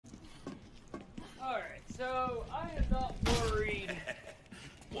So I am not worried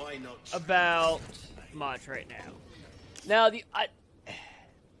Why not about much right now. Now wait,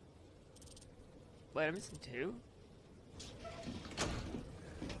 I'm missing 2?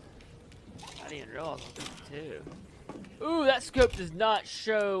 I didn't even realize I was missing 2. Ooh, that scope does not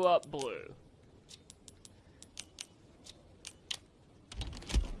show up blue.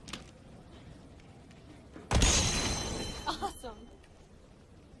 Awesome.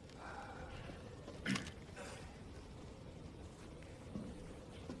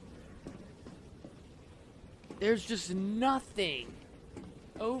 There's just nothing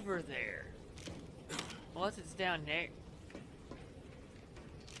over there. Unless it's down there.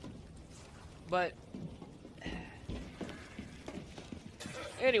 But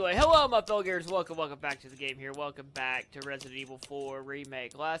anyway, hello my fellow gamers. Welcome back to the game here. Welcome back to Resident Evil 4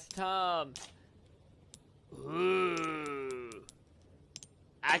 Remake. Last time, ooh,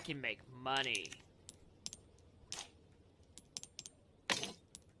 I can make money.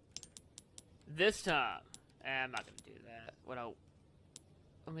 This time, I'm not gonna do that.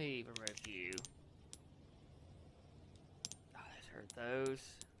 Let me review. Oh, let's hurt those.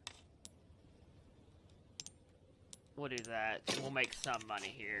 We'll do that. We'll make some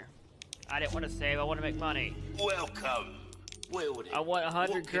money here. I didn't want to save. I want to make money. welcome? I want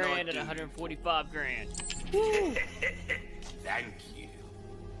 100 grand and 145 grand. Thank you.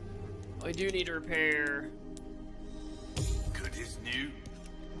 We do need to repair Good as new.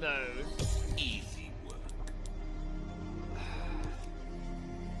 those. Easy work.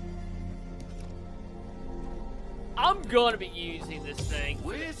 I'm gonna be using this thing.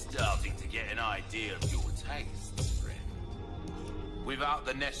 We're starting to get an idea of your tastes, friend. Without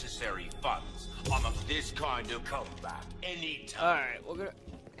the necessary funds, I'm of this kind of combat anytime. Alright, we're gonna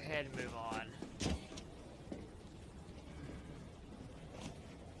go ahead and move on.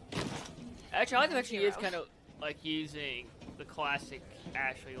 Actually, I like actually is kind of like using the classic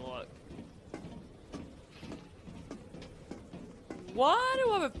Ashley look. Why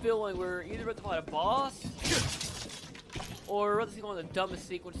do I have a feeling we're either about to fight a boss or we're about to see one of the dumbest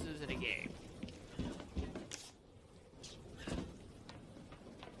sequences in a game?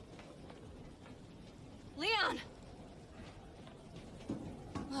 Leon!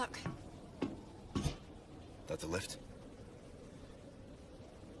 Look. That the lift?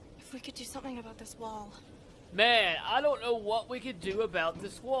 If we could do something about this wall. Man, I don't know what we could do about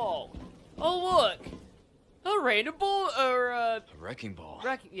this wall. Oh look! A random ball or A wrecking ball.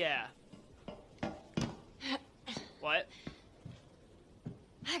 yeah. What?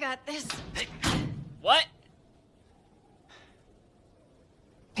 I got this. What?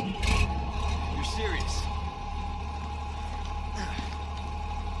 You're serious?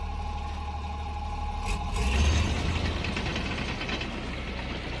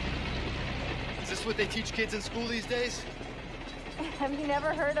 Is this what they teach kids in school these days? Have you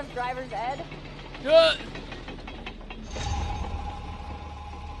never heard of driver's ed? Uh,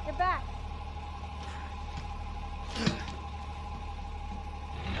 Get back.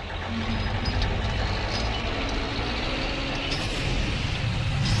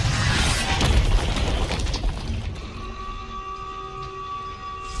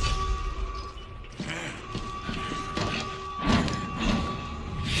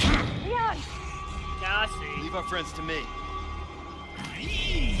 Leon! now I see. Leave our friends to me.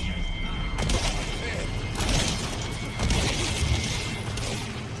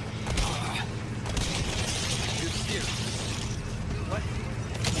 What?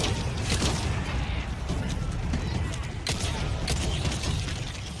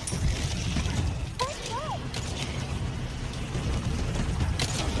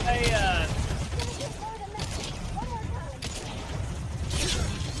 Hey,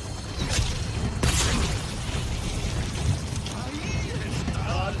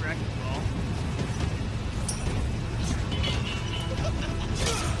 oh, the wrecking ball.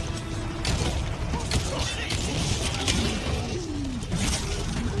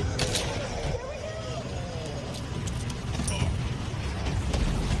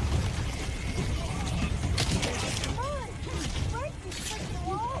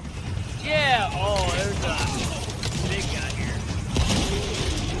 Yeah, oh, there's a big guy here.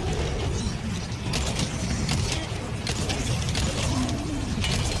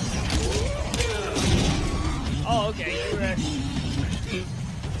 Oh, okay, you're right.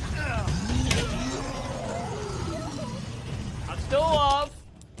 I'm still alive.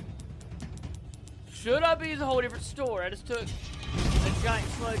 Should I be in a whole different store? I just took a giant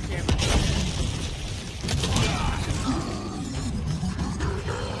sledgehammer.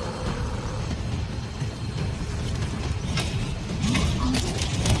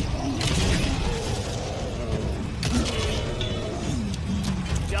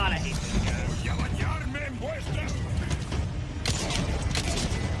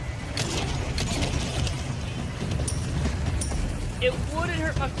 wouldn't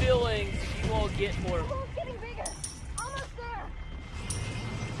hurt my feelings if you all get more. The pool's getting bigger. Almost there.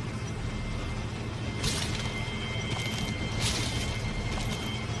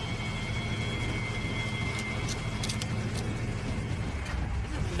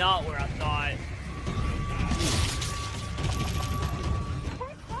 This is not where I thought.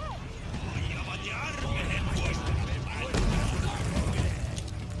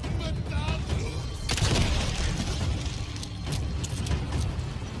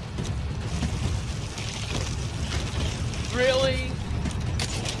 Really?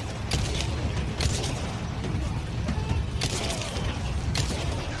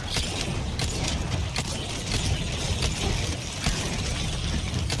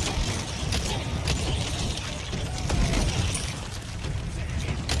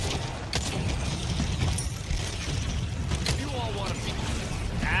 You all want to be.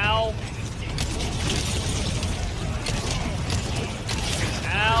 Ow.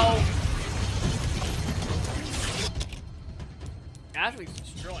 Ow. Actually, it's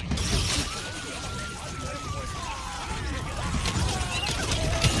destroying.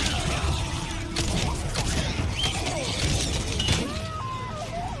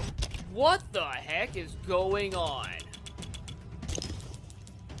 What the heck is going on?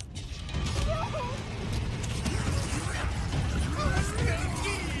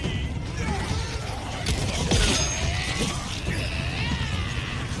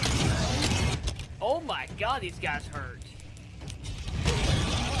 Oh my god, these guys hurt.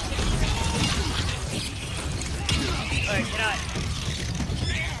 Alright, can I...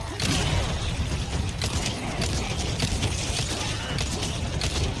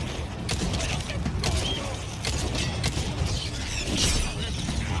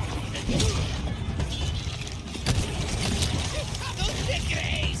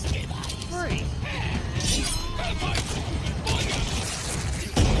 Free.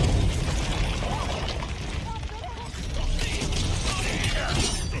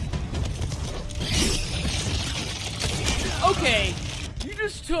 Okay, you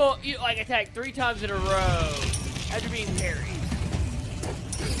just took, you like attacked 3 times in a row after being parried.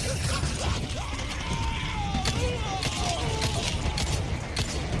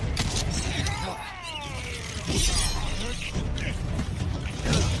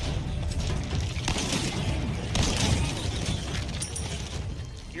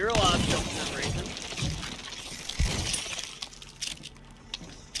 You're alive still for some reason.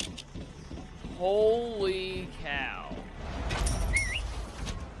 Holy cow.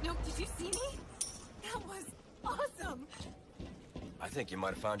 No, did you see me? That was awesome. I think you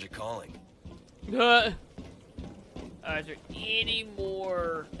might have found your calling. Is there any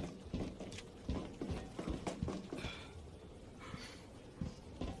more?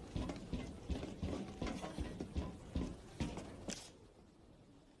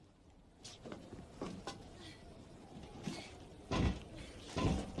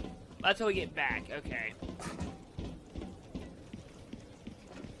 That's how we get back, okay.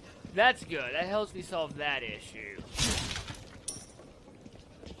 That's good, that helps me solve that issue.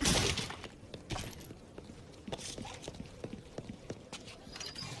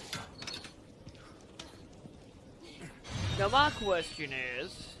 Now my question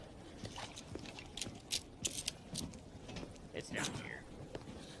is... It's down here.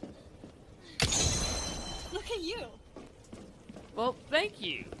 Look at you. Well, thank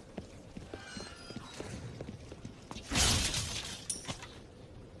you.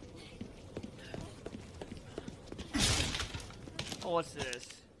 Oh, what's this?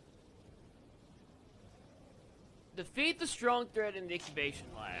 Defeat the strong threat in the incubation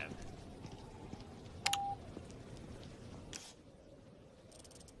lab.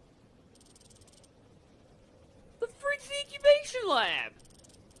 The freak's the incubation lab?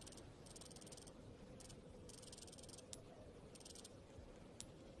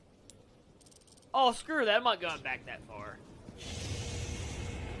 Oh, screw that. I'm not going back that far.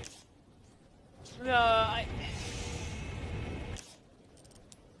 No,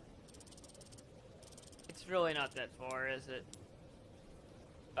 It's really not that far, is it?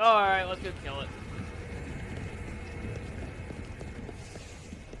 Alright, let's go kill it.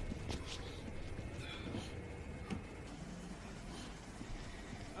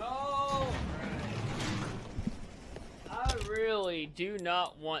 Alright. I really do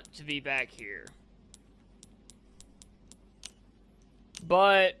not want to be back here.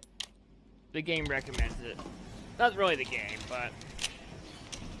 But the game recommends it. Not really the game, but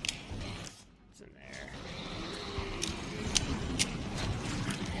it's in there.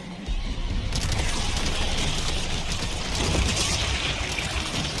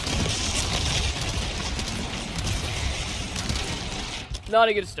 Not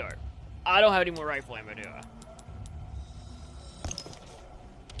a good start. I don't have any more rifle ammo, do I?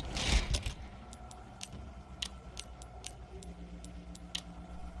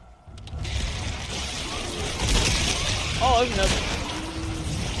 Oh, there's another.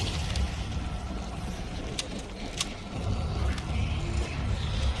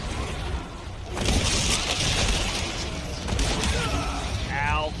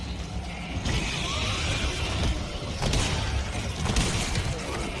 Ow.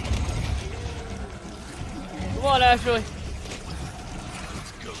 Come on, Ashley.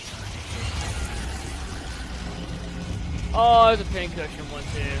 Oh, there's a pincushion one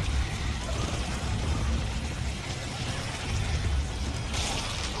too.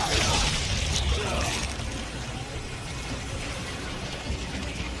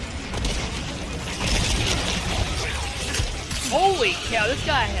 Holy cow, this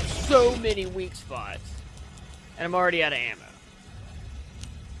guy has so many weak spots. And I'm already out of ammo.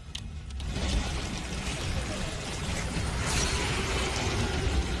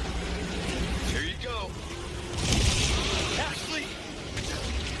 Here you go. Ashley!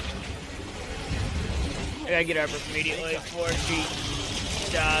 I gotta get up immediately before she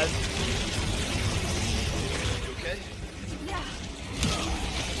dies. You okay? Yeah.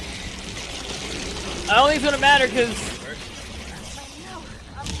 I don't think it's gonna matter because No.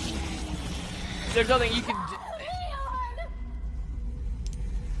 there's nothing you can do. Leon!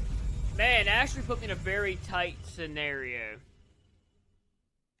 Man, Ashley put me in a very tight scenario.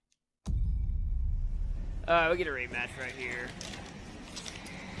 Alright, we'll get a rematch right here.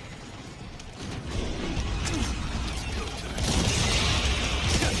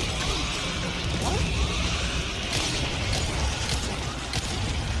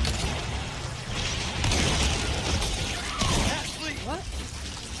 Ashley! What?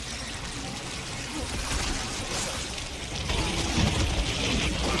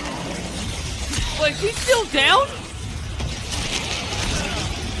 Wait, she's still down?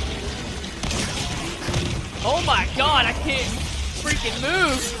 Oh my god, I can't freaking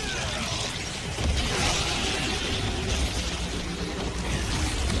move.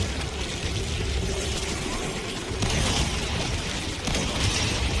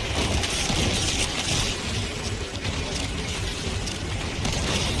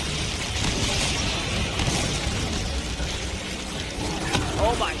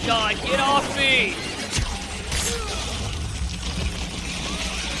 Oh my god, get off me!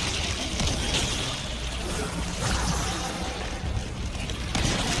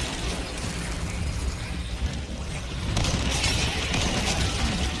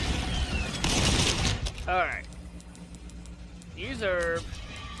 Alright. Use herb.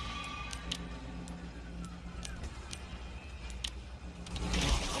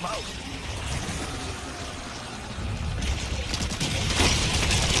 I'm out.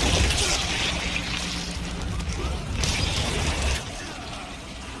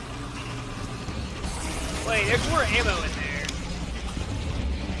 Wait, there's more ammo in there.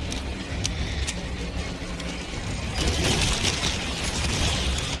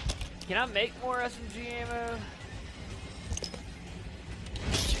 Can I make more SMG ammo?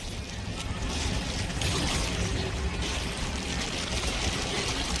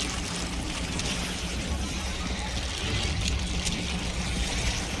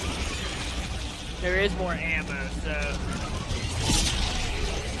 There is more ammo, so...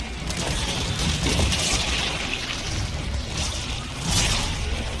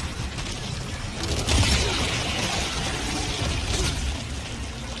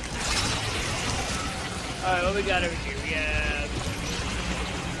 Alright, what we got over here? We have...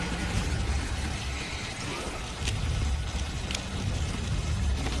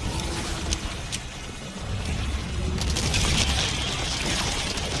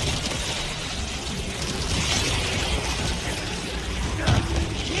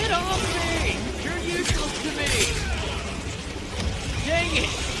 Get off me! You're useless to me! Dang it!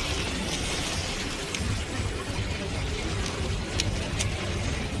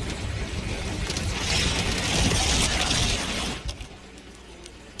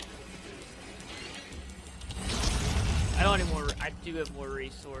 I don't anymore. I do have more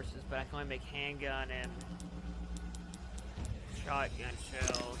resources, but I can only make handgun and shotgun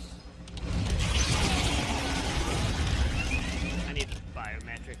shells. I need the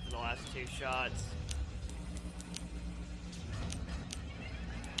biometric for the last two shots.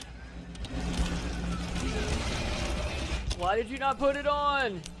 Why did you not put it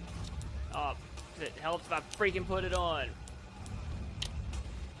on? Oh, it helps if I freaking put it on.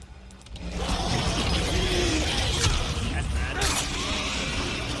 That's bad.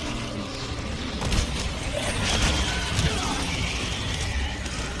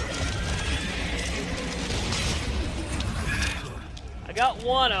 got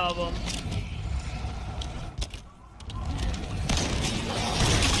one of them.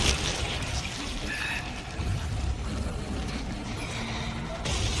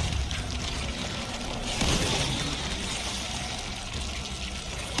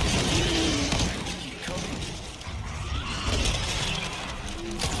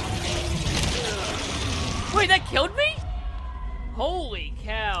 Wait, that killed me? Holy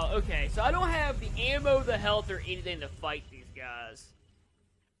cow. Okay, so I don't have the ammo, the health, or anything to fight these guys.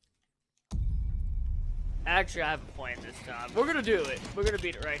 Actually, I have a plan this time. We're gonna do it. We're gonna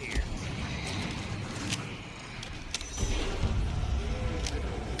beat it right here.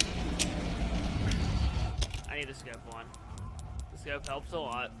 I need a scope one. The scope helps a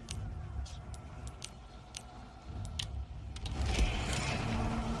lot.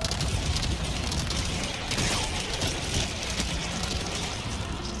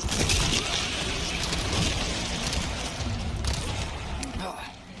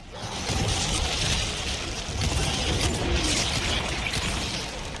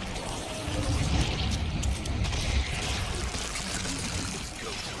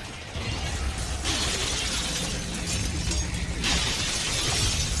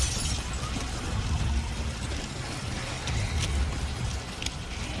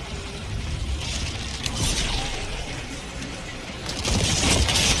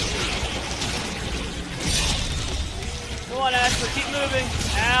 Keep moving.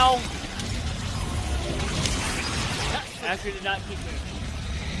 Ow. Ashley did not keep moving.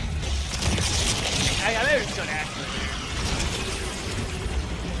 I may have just gone Ashley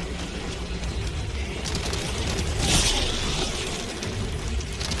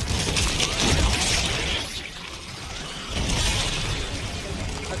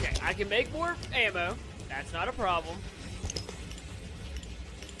there. Okay, I can make more ammo. That's not a problem.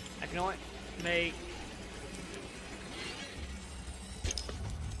 I can only make...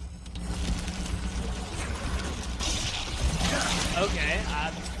 Okay,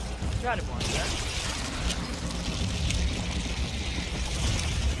 I tried to block that.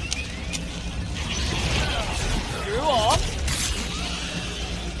 Drew off.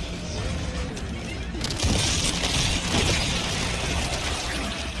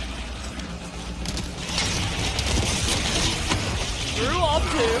 Drew off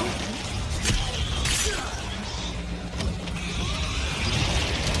too.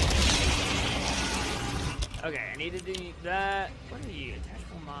 Okay, I need to do that. What are you?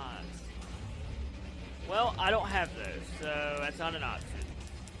 Tactical mods. Well, I don't have those, so that's not an option.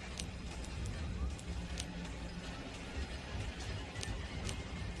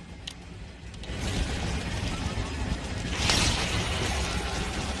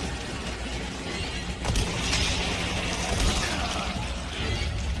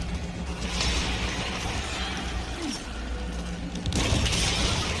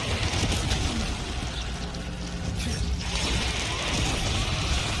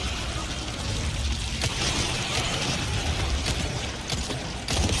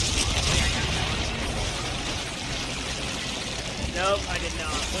 Nope, I did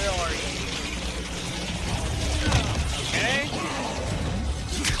not. Where are you? Okay.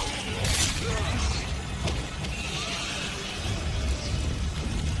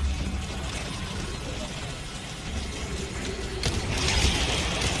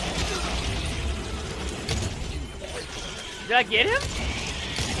 Did I get him?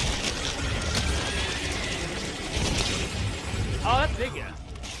 Oh, that's big guy.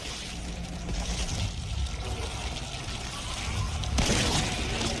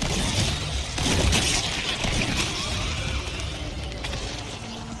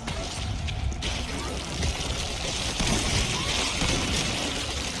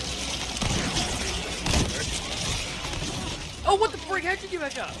 Oh, what the freak? How'd you get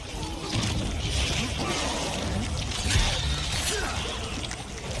back up?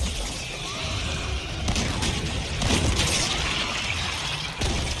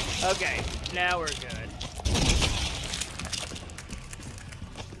 Okay, now we're good.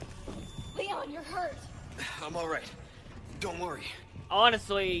 Leon, you're hurt. I'm alright. Don't worry.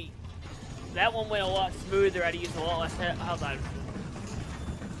 Honestly, that one went a lot smoother. I had to use a lot less health items.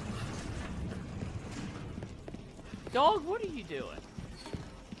 Dog, what are you doing?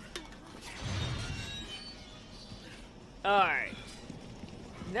 Alright.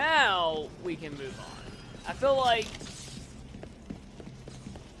 Now we can move on. I feel like...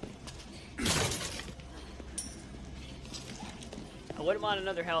 I wouldn't mind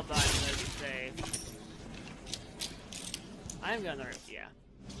another health item though to be safe. I am gonna, yeah.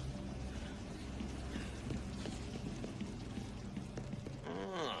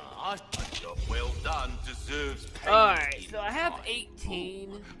 I Job well done deserves pay. Alright, so I have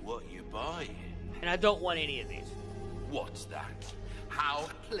 18. What you buying? And I don't want any of these. What's that? How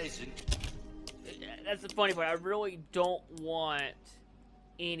pleasant. That's the funny part. I really don't want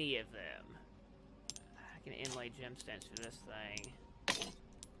any of them. I can inlay gemstones for this thing.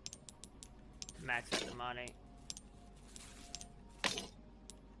 To max out the money.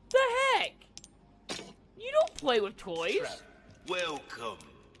 The heck? You don't play with toys. Welcome.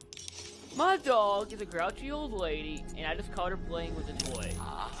 My dog is a grouchy old lady, and I just caught her playing with a toy.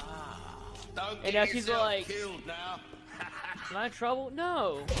 Don't And get now she's yourself like- killed now. Am I in trouble?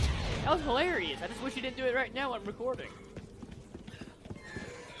 No. That was hilarious. I just wish you didn't do it right now when I'm recording.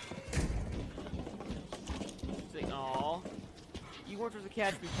 She's like, aw. You weren't supposed to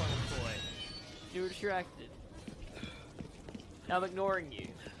catch me playing with a toy. You were distracted. Now I'm ignoring you.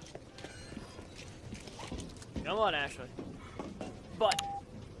 Come on, Ashley. Button.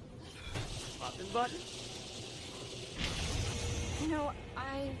 Button, button. You know,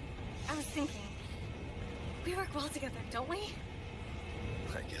 I was thinking. We work well together, don't we?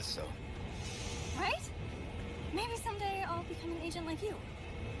 I guess so. Right? Maybe someday I'll become an agent like you.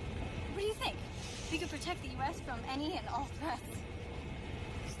 What do you think? We could protect the U.S. from any and all threats.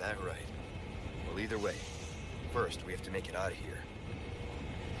 Is that right? Well, either way, first we have to make it out of here.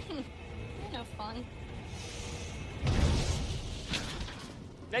 You're no fun.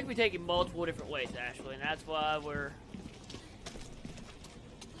 That can be taken multiple different ways, Ashley, and that's why we're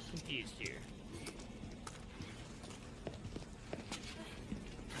confused here.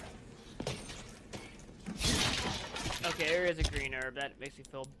 Okay, there is a green herb. That makes me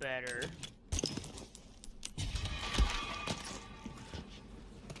feel better.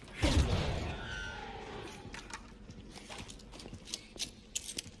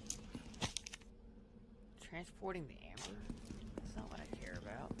 Transporting the amber? That's not what I care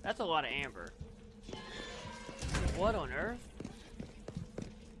about. That's a lot of amber. What on earth?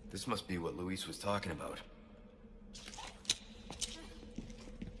 This must be what Luis was talking about.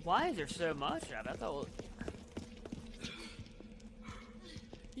 Why is there so much of it? I thought...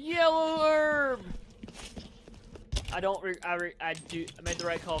 Yellow herb! I made the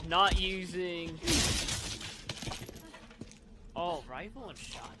right call of not using... Oh, rifle and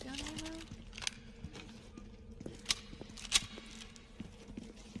shotgun ammo?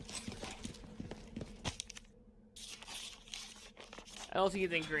 I don't see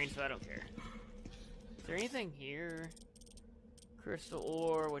anything green, so I don't care. Is there anything here? Crystal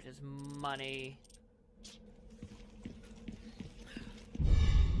ore, which is money.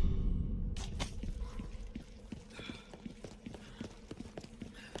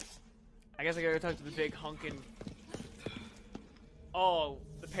 I guess I gotta talk to the big hunkin'... Oh,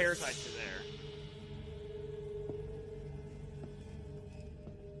 the parasites are there.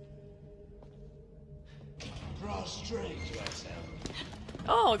 Prostrate yourself.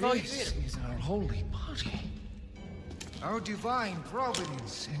 Oh, it's all you This see. is our holy body. Our divine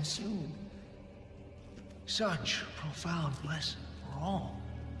providence ensued. Such profound lesson for all.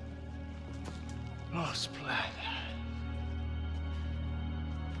 Lost Planet.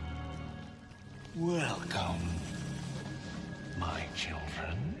 Welcome, my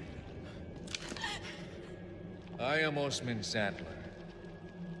children. I am Osman Sadler,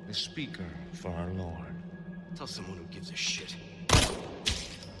 the speaker for our Lord. Tell someone who gives a shit.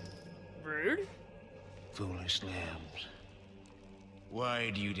 Rude? Foolish lambs. Why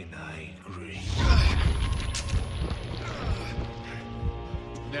do you deny greed?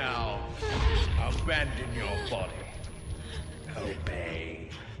 Now, abandon your body. Obey.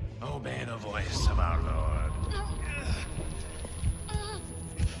 Obey the voice of our Lord.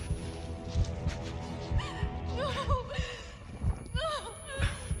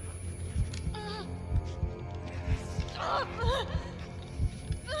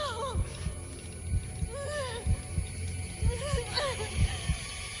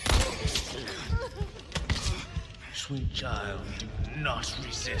 Sweet child, do not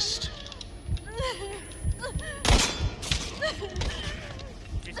resist.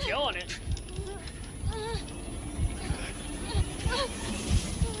 She's killing it.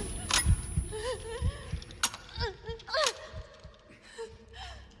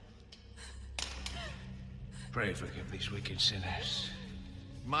 Pray forgive these wicked sinners.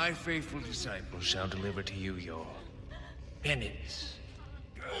 My faithful disciples shall deliver to you your penance.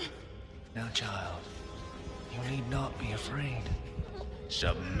 Now, child, you need not be afraid.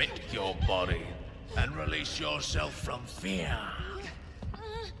 Submit your body and release yourself from fear.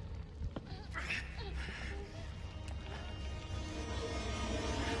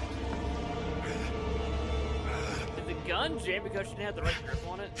 Did the gun jam because she didn't have the right grip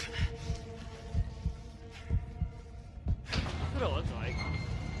on it? what it looks like.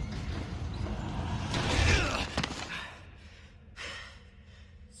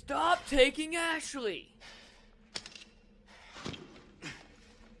 Stop taking Ashley!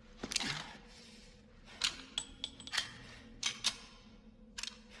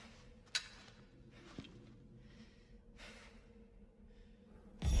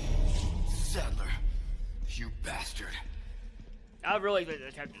 Sadler, you bastard. I really could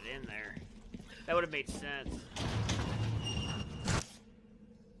have kept it in there. That would have made sense.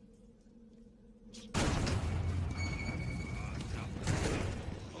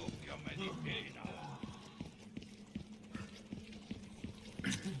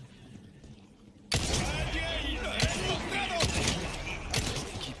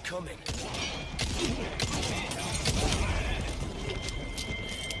 Keep coming.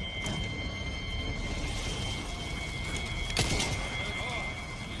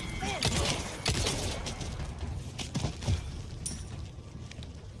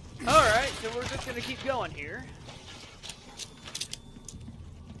 Alright, so we're just gonna keep going here.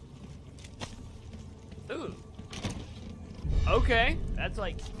 Ooh. Okay, that's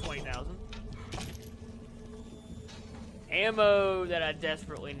like 20,000. Ammo that I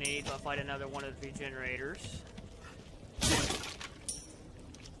desperately need if I fight another one of the generators.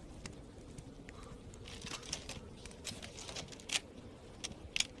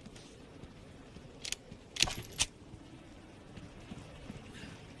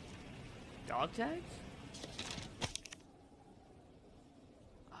 Dog tags?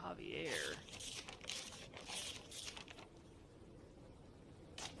 Javier.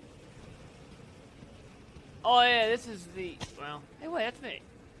 Oh yeah, this is the, well, hey wait, that's me.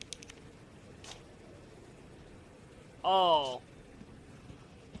 Oh.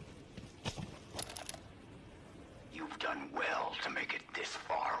 You've done well to make it this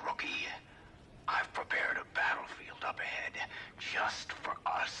far, rookie. I've prepared a battlefield up ahead just for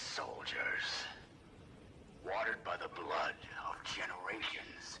us soldiers. Watered by the blood of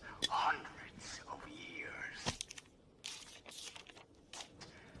generations, hundreds of years.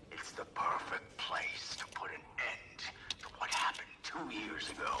 It's the perfect place to put an end to what happened 2 years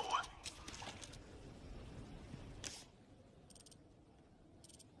ago.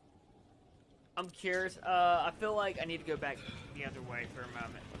 I'm curious, I feel like I need to go back the other way for a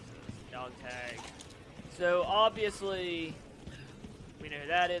moment. What's this? Dog tag. So, obviously, we know who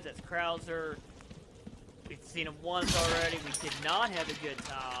that is. That's Krauser. We've seen him once already. We did not have a good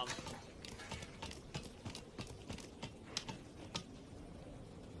time.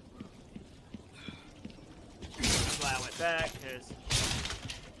 I'm glad I went back, because...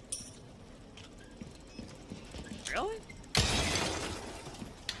 Really?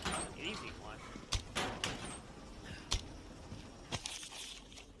 An easy one.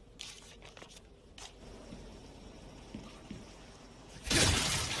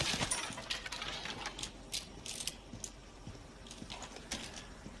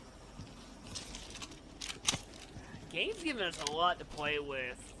 Game's giving us a lot to play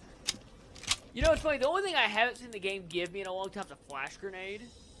with. You know, it's funny, the only thing I haven't seen the game give me in a long time is a flash grenade.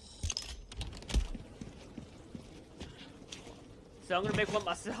 So I'm gonna make one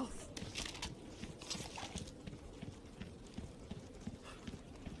myself.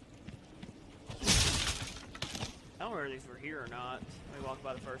 I don't know if these were here or not. We walked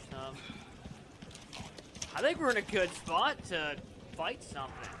by the first time. I think we're in a good spot to fight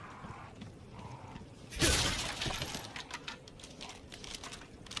something.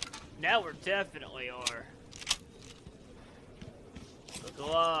 Now we're definitely are. Look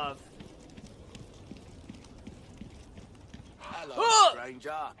alive. Hello,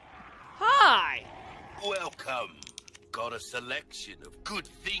 stranger. Hi! Welcome. Got a selection of good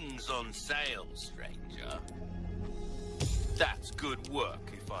things on sale, stranger. That's good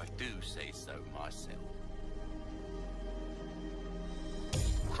work, if I do say so myself.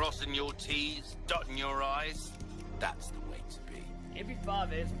 Crossing your T's, dotting your I's, that's the way to be.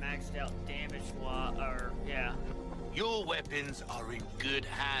 MP5 is maxed out damage yeah. Your weapons are in good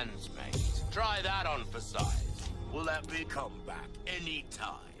hands, mate. Try that on for size. Will that be come back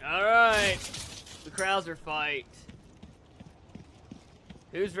anytime? Alright. The Krauser fight.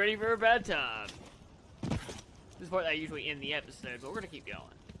 Who's ready for a bad time? This is part I usually end the episode, but we're gonna keep going.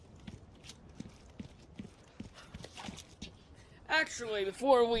 Actually,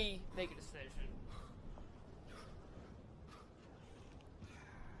 before we make a decision,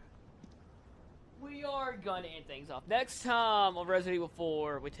 we are gonna end things off. Next time on Resident Evil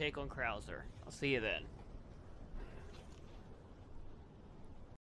 4, we take on Krauser. I'll see you then.